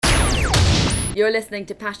You're listening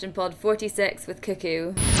to Passion Pod 46 with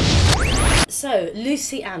Cuckoo. So,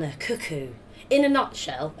 Lucy Anna, Cuckoo. In a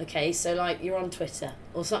nutshell, okay, so like you're on Twitter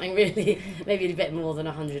or something really, maybe a bit more than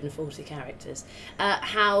 140 characters.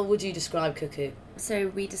 How would you describe Cuckoo? So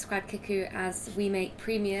we describe Cuckoo as we make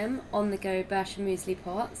premium, on-the-go Birch and muesli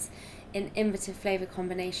pots in innovative flavour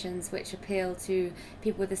combinations which appeal to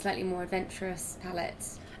people with a slightly more adventurous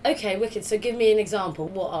palate. Okay, wicked. So give me an example.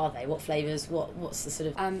 What are they? What flavours? What's the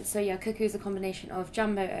sort of... Cuckoo is a combination of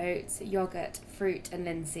jumbo oats, yoghurt, fruit and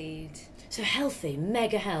linseed. So healthy,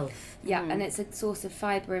 mega health. Yeah, and it's a source of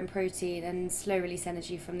fibre and protein and slow release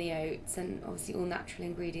energy from the oats and obviously all natural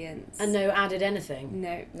ingredients. And no added anything?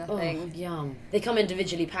 No, nothing. Oh, yum. They come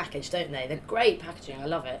individually packaged, don't they? They're great packaging, I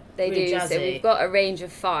love it. They really do, jazzy. so we've got a range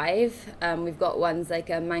of 5. We've got ones like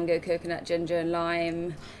a mango, coconut, ginger and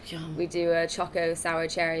lime. Yum. We do a Choco Sour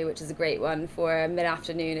Cherry, which is a great one for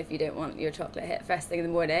mid-afternoon if you don't want your chocolate hit first thing in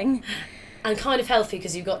the morning. And kind of healthy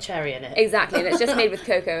because you've got cherry in it. Exactly, and it's just made with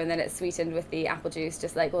cocoa and then it's sweetened with the apple juice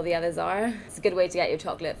just like all the others are. It's a good way to get your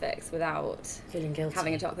chocolate fix without feeling guilty.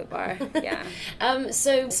 Having a chocolate bar, yeah.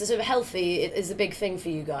 So sort of healthy is a big thing for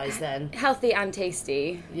you guys then? Healthy and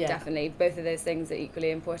tasty, yeah. Definitely. Both of those things are equally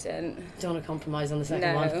important. Don't want to compromise on the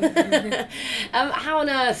second one. How on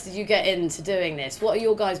earth did you get into doing this? What are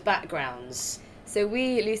your guys' backgrounds? So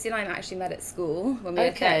Lucy and I actually met at school when we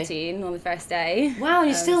were 13 on the first day. Wow,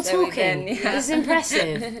 you're still talking. That's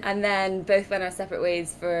impressive. And then both went our separate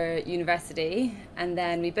ways for university. And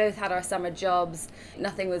then we both had our summer jobs.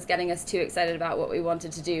 Nothing was getting us too excited about what we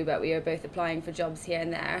wanted to do, but we were both applying for jobs here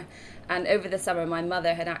and there. And over the summer, my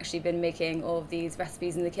mother had actually been making all of these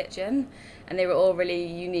recipes in the kitchen. And they were all really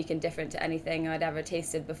unique and different to anything I'd ever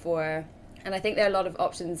tasted before. And I think there are a lot of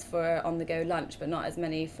options for on-the-go lunch, but not as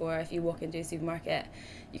many for if you walk into a supermarket.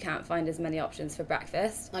 You can't find as many options for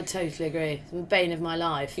breakfast. I totally agree. It's the bane of my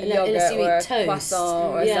life. Yogurt or toast.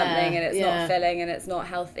 Croissant or something, and it's not filling and it's not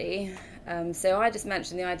healthy. So I just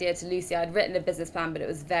mentioned the idea to Lucy. I'd written a business plan, but it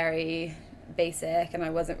was very basic, and I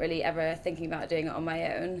wasn't really ever thinking about doing it on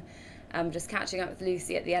my own. Just catching up with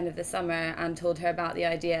Lucy at the end of the summer and told her about the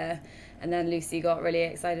idea. And then Lucy got really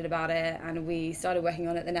excited about it and we started working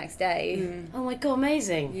on it the next day. Oh my God,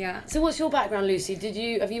 amazing. Yeah. So what's your background, Lucy?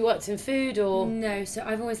 Have you worked in food or? No, so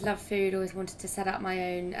I've always loved food, always wanted to set up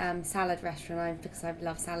my own salad restaurant because I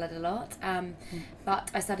love salad a lot.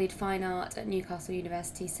 But I studied fine art at Newcastle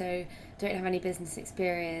University, so don't have any business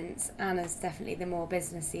experience. Anna's definitely the more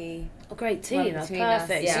businessy. Oh, great team, that's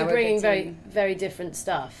perfect. Yeah, so you're bringing very, very different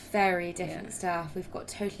stuff. Very different stuff. We've got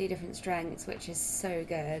totally different strengths, which is so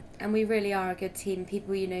good. And we really are a good team.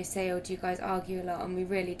 People, say, oh, do you guys argue a lot? And we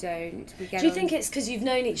really don't. Do you think it's because you've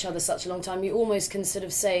known each other such a long time, you almost can sort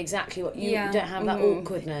of say exactly what you don't have that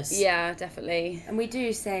awkwardness? Yeah, definitely. And we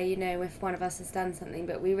do say, if one of us has done something,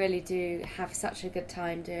 but we really do have such a good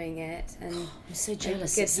time doing it. And I'm so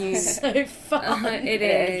jealous. It's so fun. It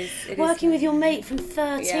is. Working with your mate from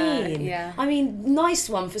 13. Yeah. I mean, nice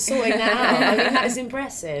one for sorting that out. I mean, that is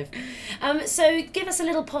impressive. So give us a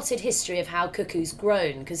little potted history of how Cuckoo's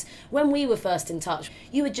grown, because when we were first in touch,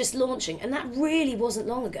 you were just launching, and that really wasn't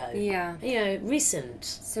long ago. Yeah. Recent.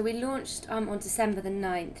 So we launched on December the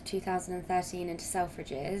 9th, 2013 into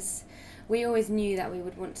Selfridges. We always knew that we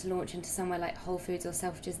would want to launch into somewhere like Whole Foods or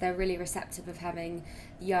Selfridges. They're really receptive of having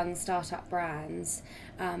young start-up brands.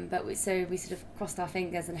 But we sort of crossed our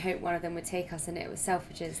fingers and hoped one of them would take us, and it was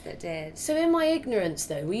Selfridges that did. So in my ignorance,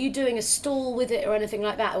 though, were you doing a stall with it or anything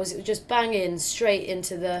like that, or was it just bang in straight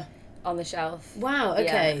into the... On the shelf. Wow,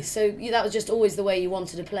 okay. Yeah. So that was just always the way you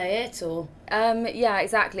wanted to play it, or? Yeah,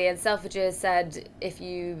 exactly. And Selfridges said if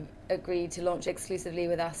you agreed to launch exclusively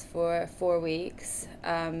with us for 4 weeks,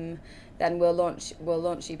 then we'll launch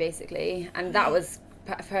you basically. And that was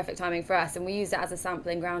perfect timing for us, and we used it as a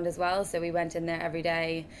sampling ground as well. So we went in there every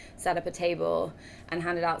day, set up a table and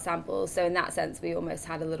handed out samples. So in that sense we almost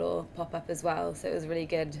had a little pop-up as well, so it was really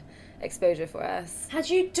good exposure for us. Had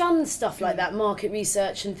you done stuff like that, market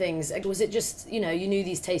research and things? Was it just, you knew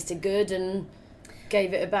these tasted good and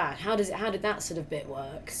gave it a bat? How did that sort of bit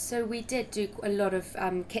work? So we did do a lot of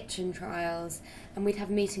kitchen trials, and we'd have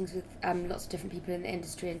meetings with lots of different people in the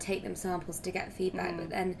industry and take them samples to get feedback. But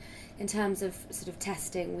then in terms of sort of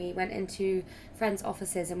testing, we went into friends'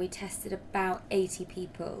 offices and we tested about 80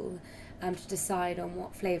 people to decide on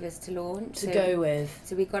what flavours to launch. To go with.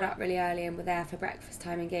 So we got up really early and were there for breakfast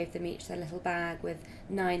time and gave them each their little bag with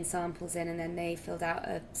 9 samples in, and then they filled out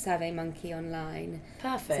a Survey Monkey online.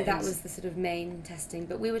 Perfect. So that was the sort of main testing.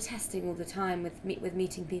 But we were testing all the time with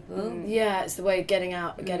meeting people. Yeah, it's the way of getting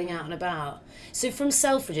out and about. So from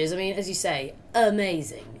Selfridges, I mean, as you say,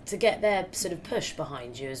 amazing. To get their sort of push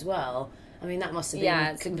behind you as well. I mean, that must have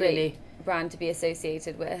been completely brand to be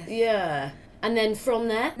associated with. Yeah. And then from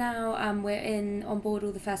there? Now we're on board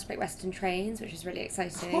all the first Great Western trains, which is really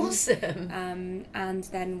exciting. Awesome. And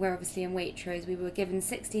then we're obviously in Waitrose. We were given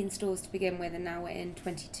 16 stores to begin with, and now we're in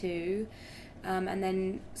 22. And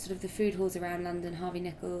then sort of the food halls around London, Harvey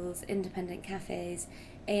Nichols, independent cafes,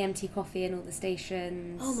 AMT coffee in all the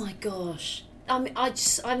stations. Oh my gosh.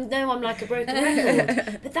 I know I'm like a broken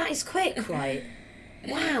record, but that is quick, right?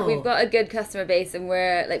 Wow. We've got a good customer base, and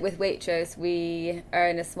we're like with Waitrose, we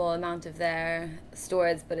earn a small amount of their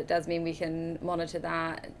stores, but it does mean we can monitor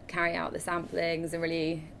that, carry out the samplings and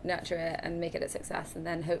really nurture it and make it a success, and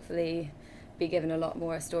then hopefully be given a lot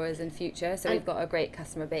more stores in future. So we've got a great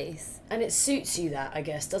customer base. And it suits you that, I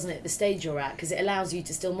guess, doesn't it, the stage you're at, because it allows you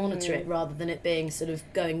to still monitor it rather than it being sort of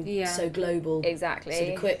going so global exactly sort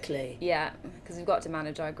of quickly. Yeah, because we've got to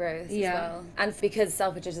manage our growth as well. And because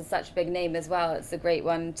Selfridges is such a big name as well, it's a great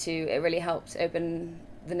one to, it really helped open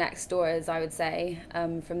the next stores, I would say.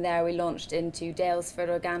 From there we launched into Dalesford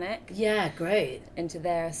Organic. Yeah, great. Into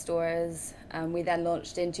their stores. We then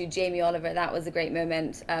launched into Jamie Oliver. That was a great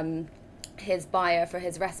moment. His buyer for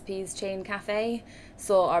his recipes chain cafe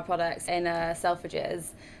saw our products in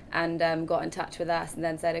Selfridges and got in touch with us and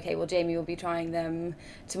then said, okay, well, Jamie will be trying them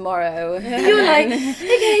tomorrow. You were like,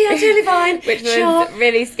 okay, yeah, totally fine. Which was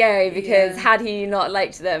really scary because had he not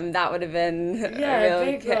liked them, that would have been a real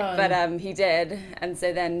big one. But he did. And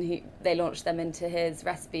so then they launched them into his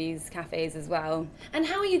recipes cafes as well. And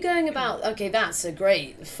how are you going about, okay, that's a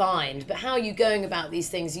great find, but how are you going about these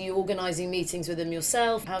things? Are you organising meetings with them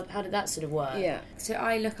yourself? How did that sort of work? Yeah. So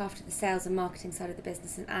I look after the sales and marketing side of the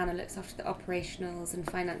business, and Anna looks after the operationals and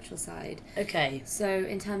financial side. Okay. So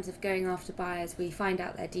in terms of going after buyers, we find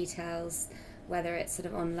out their details, whether it's sort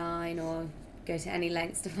of online or go to any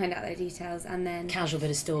lengths to find out their details, and then casual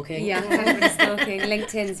bit of stalking. Yeah, casual bit of stalking.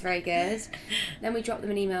 LinkedIn's very good. Then we drop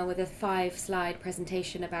them an email with a 5-slide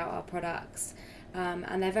presentation about our products,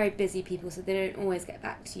 and they're very busy people, so they don't always get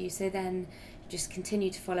back to you. So then just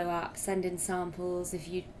continue to follow up, send in samples. If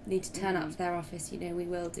you need to turn up to their office, we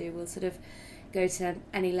will do. We'll sort of go to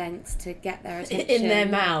any lengths to get their attention. In their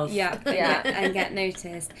mouth. Yeah, and get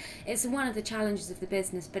noticed. It's one of the challenges of the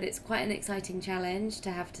business, but it's quite an exciting challenge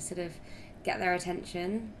to have to sort of get their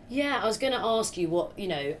attention. Yeah, I was going to ask you what,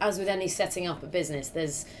 as with any setting up a business,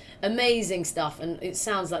 there's amazing stuff, and it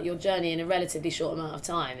sounds like your journey in a relatively short amount of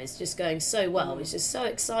time is just going so well. It's just so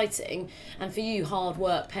exciting, and for you, hard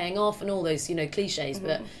work paying off and all those, cliches,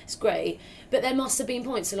 but it's great. But there must have been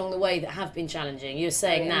points along the way that have been challenging. You're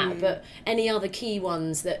saying that, but any other key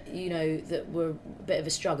ones that, that were a bit of a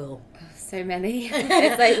struggle? So many.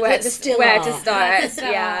 It's like where to start.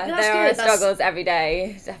 Yeah, no, there are struggles every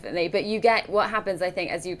day, definitely. But what happens, I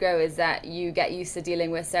think, as you grow is that you get used to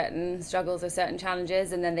dealing with certain struggles or certain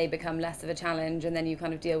challenges, and then they become less of a challenge, and then you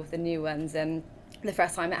kind of deal with the new ones. And the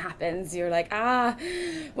first time it happens, you're like,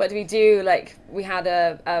 what do we do? Like, we had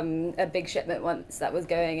a big shipment once that was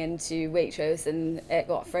going into Waitrose, and it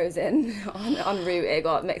got frozen en route. It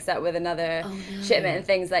got mixed up with another shipment and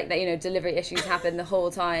things like that. Delivery issues happen the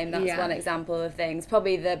whole time. That's one example of things.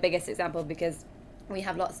 Probably the biggest example, because we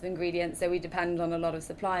have lots of ingredients, so we depend on a lot of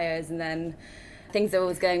suppliers, and then things are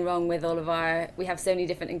always going wrong with we have so many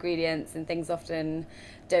different ingredients, and things often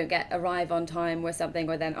don't arrive on time or something,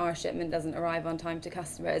 or then our shipment doesn't arrive on time to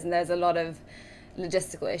customers, and there's a lot of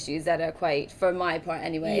logistical issues that are quite, for my part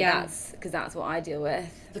anyway, that's what I deal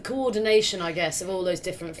with. The coordination, I guess, of all those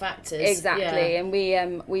different factors. Exactly, and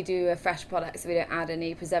we do a fresh product, so we don't add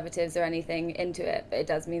any preservatives or anything into it, but it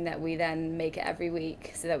does mean that we then make it every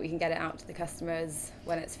week so that we can get it out to the customers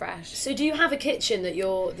when it's fresh. So do you have a kitchen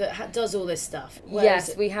that does all this stuff?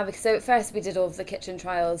 Yes, we have. So at first we did all of the kitchen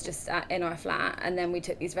trials just in our flat, and then we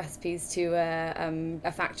took these recipes to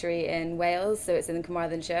a factory in Wales, so it's in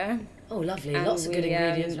Carmarthenshire. Oh, lovely. And lots of good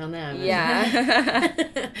ingredients around there. Yeah.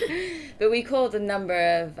 But we called a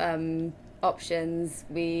number of options.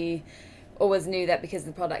 We always knew that because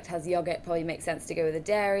the product has yoghurt, it probably makes sense to go with a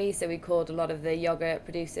dairy, so we called a lot of the yoghurt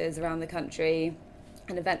producers around the country,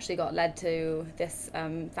 and eventually got led to this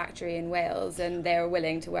factory in Wales, and they were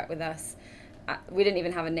willing to work with us. We didn't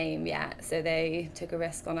even have a name yet, so they took a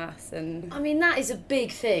risk on us. And I mean, that is a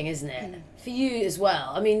big thing, isn't it? For you as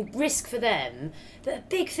well. I mean, risk for them, but a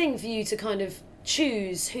big thing for you to kind of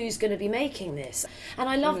choose who's going to be making this. And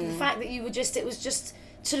I love the fact that it was just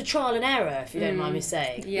sort of trial and error, if you don't mind me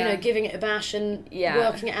saying. Yeah. You know, giving it a bash and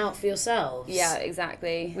working it out for yourselves. Yeah,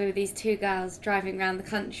 exactly. We were these two girls driving around the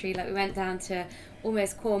country. Like, we went down to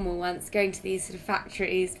almost Cornwall once, going to these sort of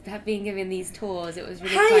factories, being given these tours. It was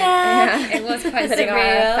really it was quite putting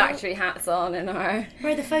surreal. Our factory hats on and our...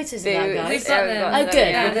 Where are the photos of that, guys? We've got them. Oh, good.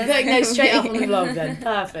 Yeah. We'll be putting those straight up on the blog then.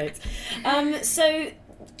 Perfect. So,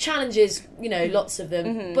 challenges, you know, lots of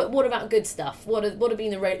them. But what about good stuff? What have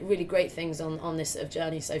been the really great things on this sort of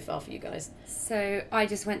journey so far for you guys? So I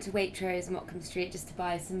just went to Waitrose in Mottcombe Street just to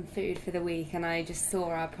buy some food for the week, and I just saw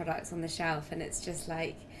our products on the shelf, and it's just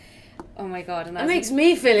like, oh my god! And it makes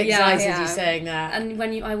me feel excited. Yeah. You saying that. And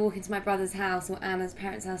when I walk into my brother's house or Anna's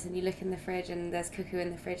parents' house, and you look in the fridge, and there's Cuckoo in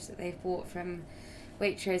the fridge that they've bought from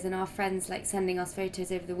Waitrose, and our friends like sending us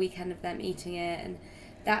photos over the weekend of them eating it, and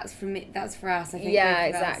that's for us, I think. Yeah,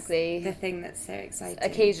 exactly. The thing that's so exciting.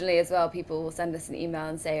 Occasionally as well, people will send us an email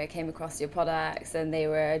and say, I came across your products and they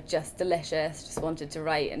were just delicious, just wanted to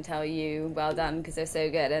write and tell you well done because they're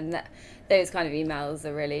so good. And those kind of emails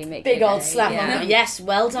are really making big old slap on the yes,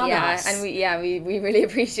 well done us. And we really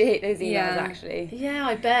appreciate those emails actually. Yeah,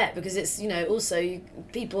 I bet, because it's, you know, also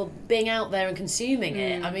people being out there and consuming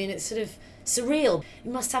it. I mean, it's sort of surreal.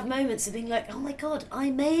 You must have moments of being like, oh my god,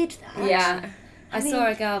 I made that. Yeah. I saw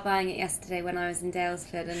a girl buying it yesterday when I was in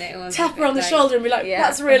Dalesford, and it was tap her on the shoulder and be like,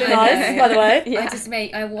 that's really nice, by the way. Yeah.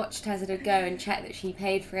 I watched her sort of go and check that she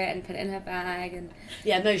paid for it and put it in her bag. And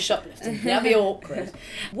no shoplifting. That'd be awkward.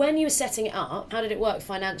 When you were setting it up, how did it work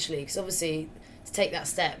financially? Because obviously, to take that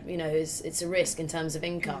step, you know, it's a risk in terms of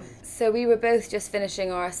income. So we were both just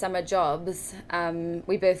finishing our summer jobs.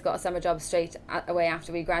 We both got a summer job straight away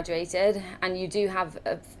after we graduated, and you do have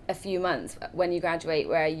a few months when you graduate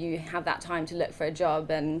where you have that time to look for a job,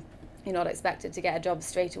 and you're not expected to get a job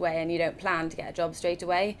straight away, and you don't plan to get a job straight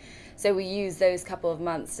away. So we used those couple of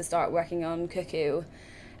months to start working on Cuckoo,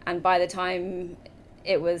 and by the time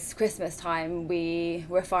it was Christmas time, we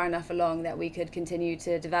were far enough along that we could continue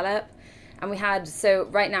to develop. And so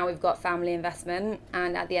right now we've got family investment,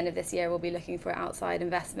 and at the end of this year we'll be looking for outside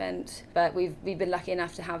investment. But we've been lucky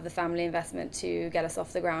enough to have the family investment to get us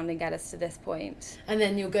off the ground and get us to this point. And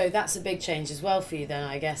then you'll go, that's a big change as well for you then,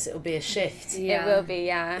 I guess. It'll be a shift. Yeah. It will be,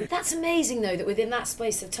 yeah. That's amazing though, that within that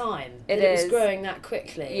space of time, it was growing that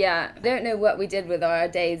quickly. Yeah. I don't know what we did with our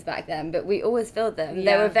days back then, but we always filled them. Yeah.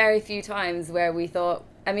 There were very few times where we thought,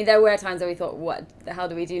 there were times where we thought, what the hell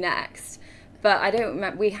do we do next? But I don't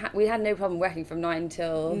remember, we had no problem working from 9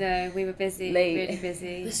 till... No, we were busy, late. really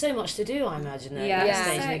busy. There's so much to do, I imagine, though. Yeah, That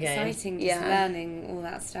stage it's so in the game. exciting just learning all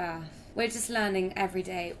that stuff. We're just learning every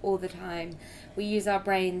day, all the time. We use our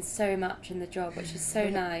brains so much in the job, which is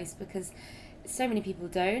so nice, because so many people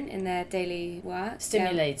don't in their daily work.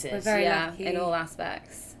 Stimulated. We're very lucky. In all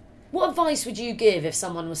aspects. What advice would you give if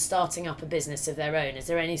someone was starting up a business of their own? Is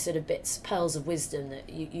there any sort of pearls of wisdom that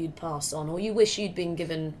you'd pass on, or you wish you'd been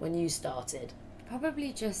given when you started?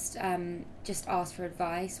 Probably just ask for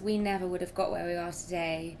advice. We never would have got where we are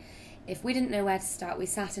today if we didn't know where to start. We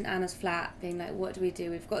sat in Anna's flat being like, what do we do?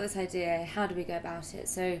 We've got this idea, how do we go about it?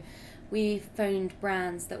 So we phoned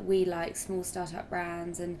brands that we like, small startup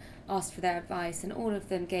brands, and asked for their advice, and all of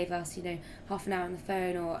them gave us, half an hour on the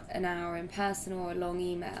phone or an hour in person or a long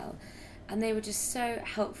email. And they were just so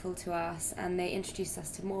helpful to us, and they introduced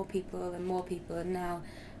us to more people, and now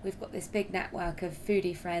we've got this big network of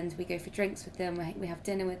foodie friends. We go for drinks with them, we have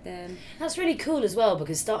dinner with them. That's really cool as well,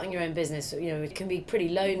 because starting your own business, it can be pretty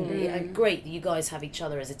lonely. And great that you guys have each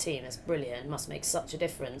other as a team. That's brilliant. It must make such a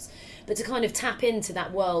difference. But to kind of tap into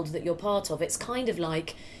that world that you're part of, it's kind of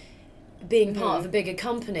like being part of a bigger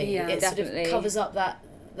company. Yeah, it definitely. sort of covers up that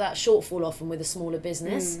shortfall often with a smaller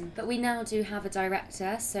business. But we now do have a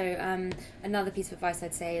director, so another piece of advice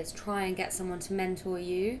I'd say is try and get someone to mentor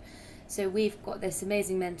you. So we've got this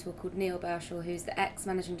amazing mentor called Neil Burshall, who's the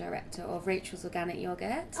ex-managing director of Rachel's Organic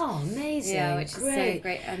Yogurt. Oh, amazing. Yeah, which is so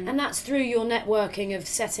great. And that's through your networking of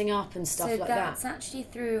setting up and stuff like that? So that's actually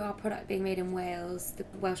through our product being made in Wales. The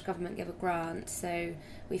Welsh Government gave a grant, so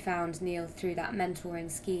we found Neil through that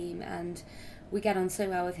mentoring scheme, and we get on so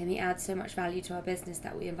well with him. He adds so much value to our business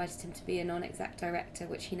that we invited him to be a non-exec director,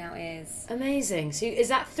 which he now is. Amazing. So is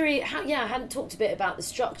that I hadn't talked a bit about the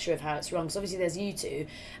structure of how it's run, because obviously there's you two,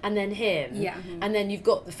 and then him. Yeah. And then you've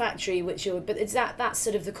got the factory, but is that's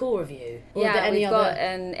sort of the core of you? Or We've got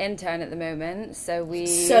an intern at the moment, so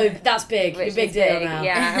that's big. A big deal now.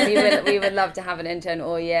 Yeah, we would love to have an intern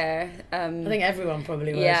all year. I think everyone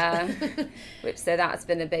probably would. Yeah. So that's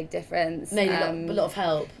been a big difference. Made a lot of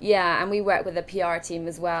help. Yeah, and we work with a PR team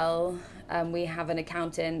as well. We have an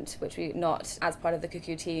accountant, which we not as part of the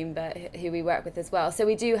Cuckoo team, but who we work with as well. So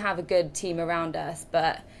we do have a good team around us,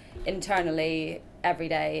 but internally every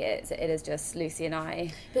day it is just Lucy and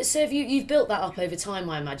I. But so you've built that up over time,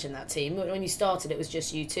 I imagine, that team. When you started, it was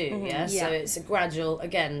just you two, yeah? So it's a gradual,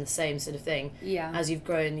 again, the same sort of thing. Yeah. As you've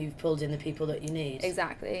grown, you've pulled in the people that you need.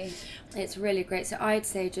 Exactly. It's really great. So I'd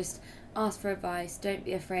say just ask for advice. Don't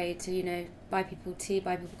be afraid to, buy people tea,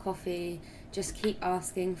 buy people coffee. Just keep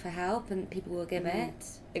asking for help and people will give it.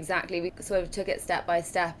 Exactly. We sort of took it step by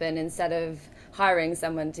step, and instead of hiring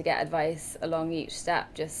someone to get advice along each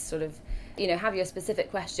step, just sort of have your specific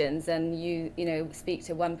questions and you speak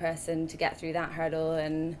to one person to get through that hurdle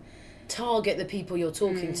and target the people you're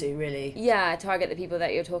talking to, really. Yeah, target the people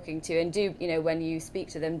that you're talking to, and do, when you speak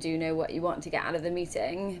to them, do know what you want to get out of the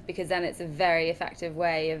meeting, because then it's a very effective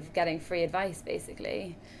way of getting free advice,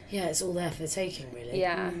 basically. Yeah, it's all there for the taking, really.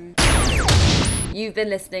 Yeah. You've been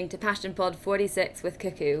listening to Passion Pod 46 with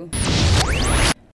Cuckoo.